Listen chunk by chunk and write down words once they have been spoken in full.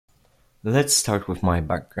Let's start with my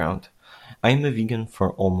background. I'm a vegan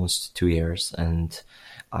for almost 2 years and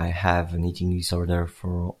I have an eating disorder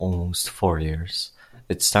for almost 4 years.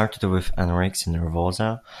 It started with anorexia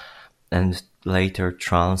nervosa and later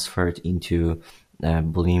transferred into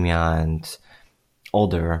bulimia and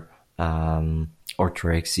other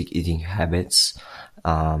orthorexic eating habits.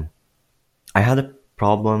 Um, I had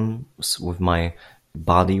problems with my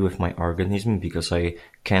body, with my organism, because I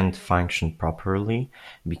can't function properly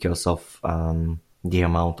because of the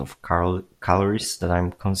amount of calories that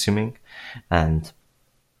I'm consuming, and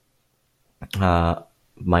uh,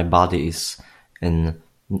 my body is in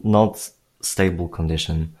not stable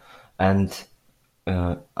condition. And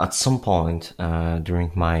at some point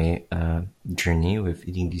during my journey with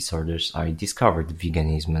eating disorders, I discovered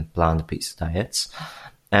veganism and plant-based diets,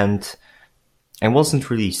 and I wasn't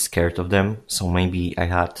really scared of them, so maybe I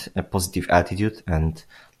had a positive attitude, and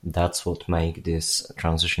that's what made this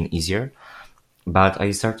transition easier. But I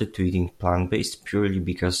started to eating plant-based purely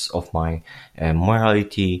because of my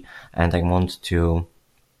morality, and I want to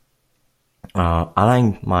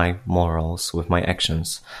align my morals with my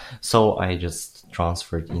actions. So I just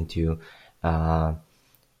transferred into uh,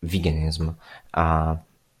 veganism. Uh,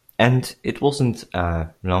 and it wasn't a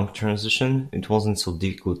long transition. It wasn't so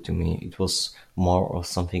difficult to me. It was more of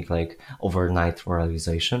something like overnight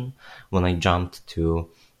realization when I jumped to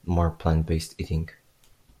more plant-based eating.